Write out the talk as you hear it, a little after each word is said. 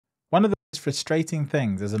One of the most frustrating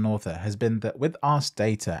things as an author has been that with Ask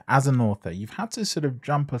Data, as an author, you've had to sort of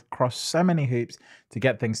jump across so many hoops to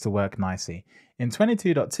get things to work nicely. In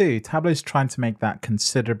 22.2, Tableau is trying to make that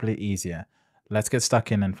considerably easier. Let's get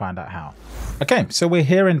stuck in and find out how. Okay, so we're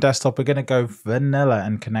here in desktop. We're going to go vanilla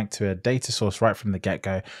and connect to a data source right from the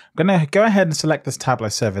get-go. I'm going to go ahead and select this Tableau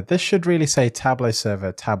server. This should really say Tableau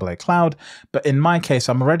server, Tableau cloud, but in my case,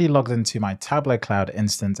 I'm already logged into my Tableau cloud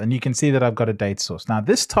instance, and you can see that I've got a data source. Now,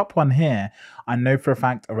 this top one here, I know for a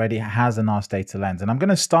fact already has an Ask Data lens, and I'm going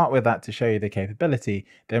to start with that to show you the capability.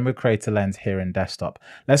 Then we'll create a lens here in desktop.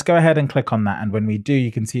 Let's go ahead and click on that, and when we do,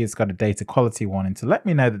 you can see it's got a data quality warning to let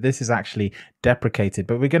me know that this is actually deprecated,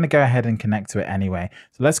 but we're going to go ahead and connect to it anyway.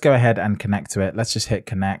 So let's go ahead and connect to it. Let's just hit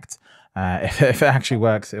connect. If it actually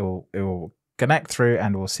works, it will connect through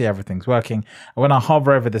and we'll see everything's working. And when I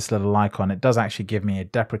hover over this little icon, it does actually give me a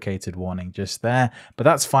deprecated warning just there, but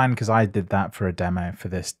that's fine because I did that for a demo, for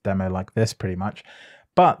this demo like this pretty much.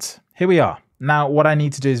 But here we are. Now, what I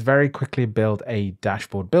need to do is very quickly build a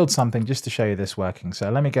dashboard, build something just to show you this working.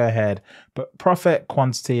 So let me go ahead, put profit,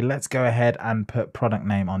 quantity. Let's go ahead and put product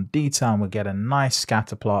name on detail, and we'll get a nice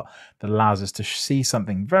scatter plot that allows us to see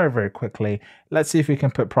something very, very quickly. Let's see if we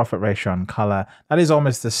can put profit ratio on color. That is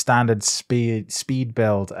almost the standard speed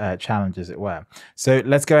build challenge, as it were. So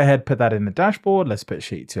let's go ahead, put that in the dashboard. Let's put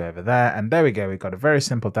sheet 2 over there. And there we go. We've got a very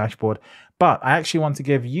simple dashboard. But I actually want to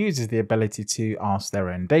give users the ability to ask their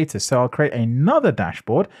own data. So I'll create another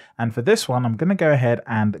dashboard. And for this one, I'm going to go ahead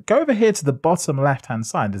and go over here to the bottom left-hand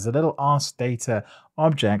side. There's a little Ask Data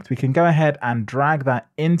object. We can go ahead and drag that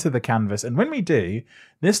into the canvas. And when we do,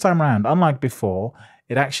 this time around, unlike before,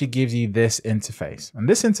 it actually gives you this interface. And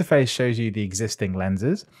this interface shows you the existing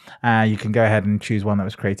lenses. You can go ahead and choose one that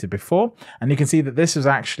was created before. And you can see that this was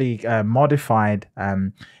actually modified.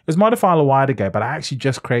 It was modified a while ago, but I actually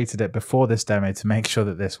just created it before this demo to make sure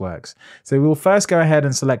that this works. So we'll first go ahead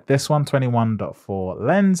and select this one, 21.4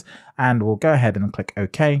 lens, and we'll go ahead and click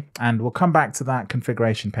OK. And we'll come back to that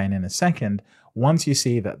configuration pane in a second once you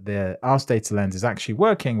see that the Ask Data lens is actually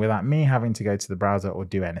working without me having to go to the browser or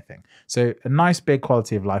do anything. So a nice big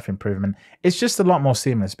quality of life improvement. It's just a lot more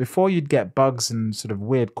seamless. Before, you'd get bugs and sort of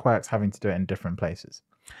weird quirks having to do it in different places.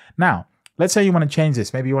 Now, let's say you want to change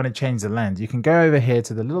this. Maybe you want to change the lens. You can go over here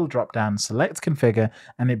to the little drop down, select configure,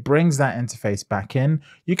 and it brings that interface back in.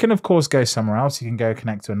 You can, of course, go somewhere else. You can go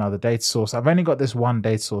connect to another data source. I've only got this one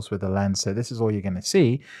data source with a lens, so this is all you're going to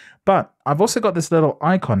see. But I've also got this little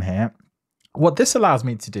icon here. What this allows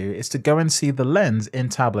me to do is to go and see the lens in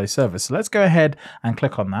Tableau server. So let's go ahead and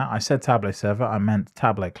click on that. I said Tableau server, I meant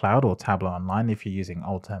Tableau cloud or Tableau online if you're using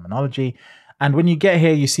old terminology. And when you get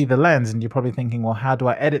here, you see the lens and you're probably thinking, well, how do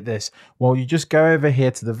I edit this? Well, you just go over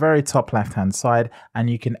here to the very top left-hand side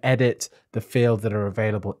and you can edit the fields that are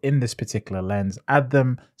available in this particular lens, add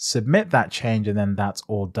them, submit that change, and then that's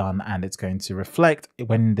all done. And it's going to reflect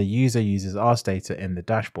when the user uses Ask Data in the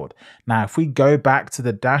dashboard. Now, if we go back to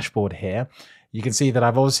the dashboard here, you can see that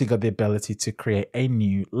I've obviously got the ability to create a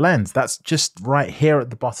new lens. That's just right here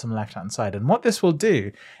at the bottom left-hand side. And what this will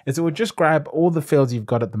do is it will just grab all the fields you've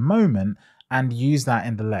got at the moment and use that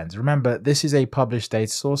in the lens. Remember, this is a published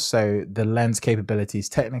data source, so the lens capability is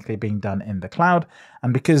technically being done in the cloud.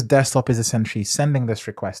 And because desktop is essentially sending this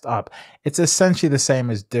request up, it's essentially the same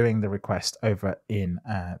as doing the request over in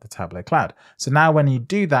the Tableau cloud. So now when you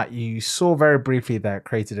do that, you saw very briefly that it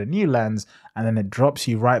created a new lens, and then it drops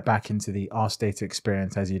you right back into the Ask Data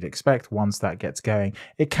experience as you'd expect once that gets going.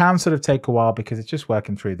 It can sort of take a while because it's just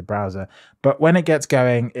working through the browser, but when it gets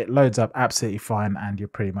going, it loads up absolutely fine and you're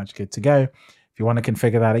pretty much good to go. If you want to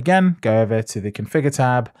configure that again, go over to the configure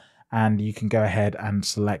tab and you can go ahead and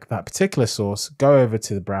select that particular source, go over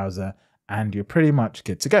to the browser, and you're pretty much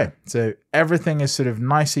good to go. So everything is sort of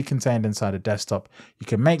nicely contained inside a desktop. You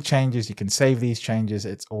can make changes, you can save these changes.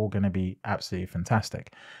 It's all going to be absolutely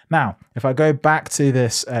fantastic. Now, if I go back to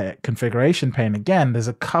this configuration pane again, there's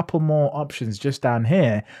a couple more options just down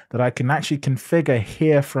here that I can actually configure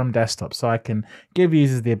here from desktop. So I can give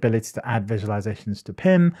users the ability to add visualizations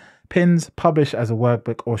to pins, publish as a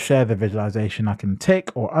workbook, or share the visualization. I can tick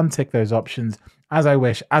or untick those options as I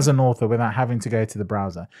wish as an author without having to go to the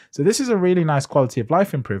browser. So this is a really nice quality of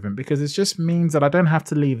life improvement because it just means that I don't have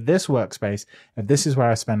to leave this workspace if this is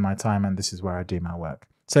where I spend my time and this is where I do my work.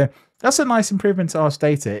 So that's a nice improvement to Ask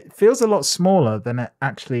Data. It feels a lot smaller than it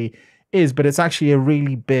actually is, but it's actually a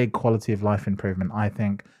really big quality of life improvement, I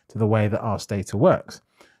think, to the way that Ask Data works.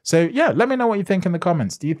 So yeah, let me know what you think in the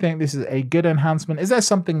comments. Do you think this is a good enhancement? Is there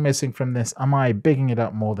something missing from this? Am I bigging it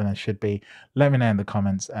up more than it should be? Let me know in the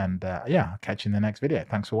comments, and yeah, I'll catch you in the next video.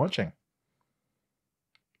 Thanks for watching.